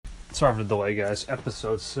Sorry for the delay, guys.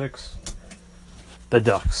 Episode 6, the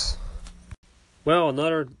Ducks. Well,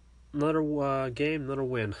 another game, another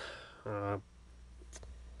win. I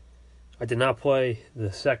did not play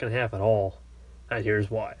the second half at all, and here's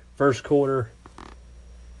why. First quarter,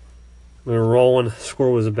 we were rolling. The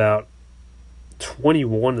score was about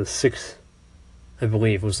 21-6, I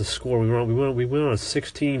believe was the score. We went on a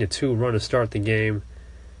 16-2 run to start the game.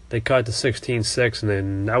 They cut to 16-6, and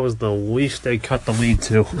then that was the least they cut the lead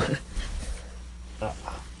to.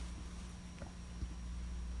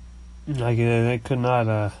 They could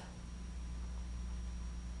not.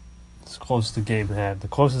 As close as the game had. The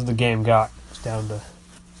closest the game got was down to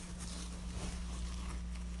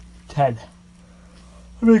 10.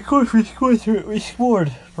 I mean, of course, we scored 3. We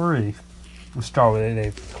start with it.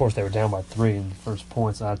 Of course, they were down by 3 in the first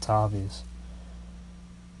points. That's obvious.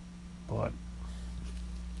 But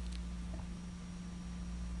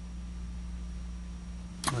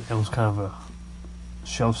it was kind of a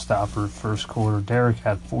showstopper first quarter. Derek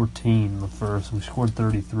had 14 in the first. We scored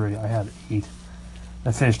 33. I had 8.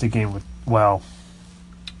 I finished the game with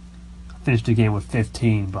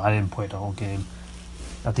 15, but I didn't play the whole game.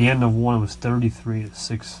 At the end of one, it was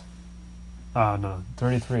 33-6.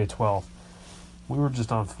 33-12. We were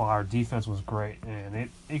just on fire. Defense was great, and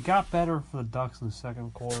it got better for the Ducks in the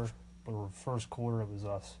second quarter, but in the first quarter, it was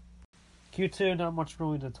us. Q2, not much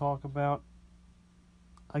really to talk about.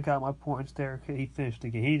 I got my points there. He finished the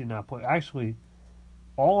game. He did not play. Actually,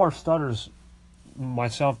 all our starters,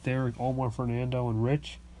 myself, Derek, Omar, Fernando, and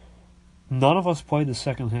Rich, none of us played the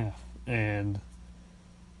second half, and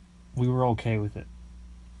we were okay with it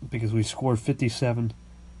because we scored 57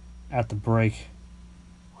 at the break.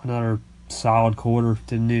 Another solid quarter.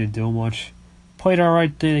 Didn't need to do much. Played all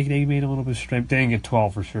right. They made a little bit of strength. They didn't get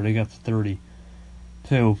 12 for sure. They got the 32.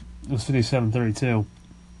 It was 57-32.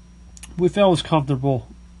 We felt it was comfortable.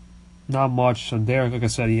 Not much. So Derek, like I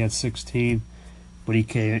said, he had 16, but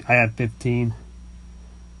I had 15.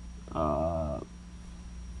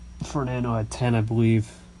 Fernando had 10, I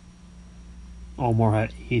believe. Omar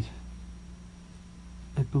had 8,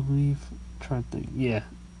 I believe. I'm trying to think. Yeah.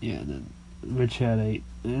 And then Rich had 8,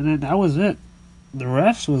 and then that was it. The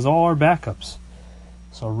rest was all our backups.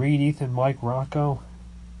 So Reed, Ethan, Mike, Rocco,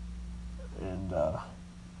 and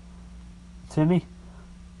Timmy.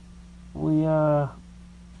 We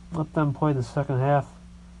let them play the second half.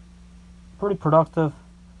 Pretty productive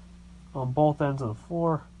on both ends of the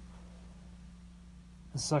floor.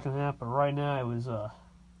 The second half, but right now it was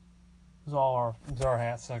our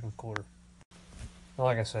half second quarter. And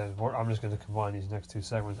like I said, I'm just going to combine these next two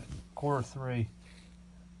segments. Quarter 3,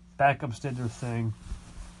 backups did their thing.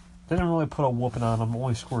 Didn't really put a whooping on them.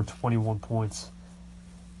 Only scored 21 points.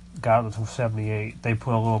 Got up to 78. They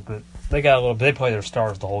put a little bit. They played their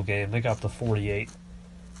stars the whole game. They got up to 48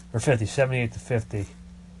 or 50, 78-50.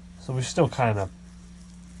 So we still kind of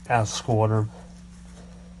outscored them.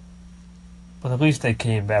 But at least they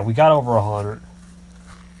came back. We got over 100.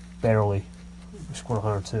 Barely. We scored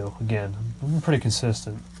 102. Again, we've been pretty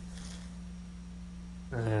consistent.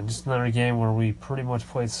 And just another game where we pretty much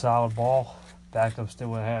played solid ball. Backups did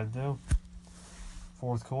what I had to do.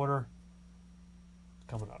 Fourth quarter.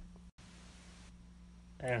 Coming up.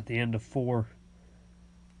 And at the end of 4,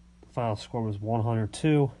 the final score was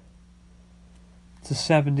 102-70.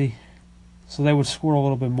 So they would score a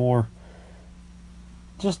little bit more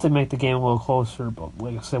just to make the game a little closer. But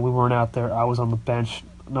like I said, we weren't out there. I was on the bench.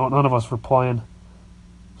 No, none of us were playing. It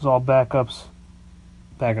was all backups.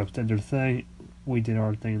 Backups did their thing. We did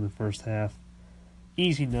our thing in the first half.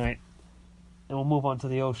 Easy night. And we'll move on to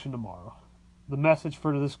the ocean tomorrow. The message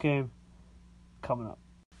for this game coming up.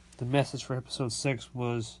 The message for episode 6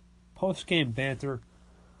 was post-game banter.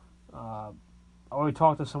 I already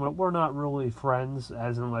talked to someone. We're not really friends,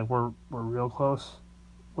 as in like we're real close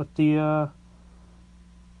with the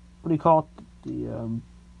what do you call it?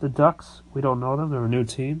 The Ducks. We don't know them. They're a new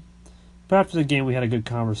team. But after the game, we had a good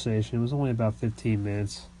conversation. It was only about 15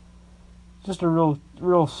 minutes. Just a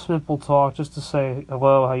real simple talk, just to say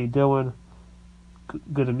hello, how you doing?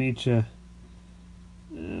 Good to meet you.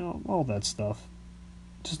 All that stuff.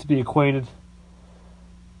 Just to be acquainted.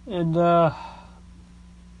 And, it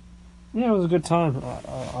was a good time,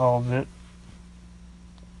 I'll admit.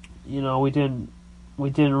 We didn't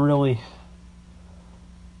really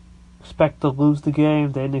expect to lose the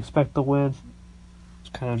game. They didn't expect to win. It's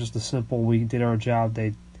kind of just a simple, we did our job.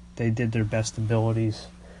 They did their best abilities.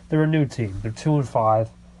 They're a new team. They're 2-5.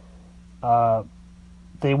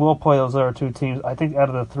 They will play those other 2 teams. I think out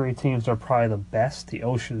of the 3 teams, they're probably the best. The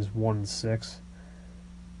Ocean is 1-6.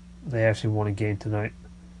 They actually won a game tonight.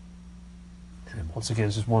 And once again,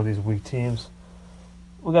 it's just one of these weak teams.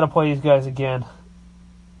 We got to play these guys again.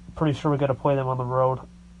 Pretty sure we got to play them on the road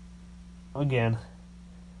again.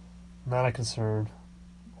 Not a concern.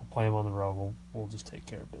 We'll play them on the road. We'll just take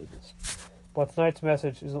care of business. But tonight's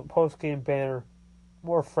message is a post-game banner,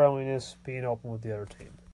 more friendliness, being open with the other team.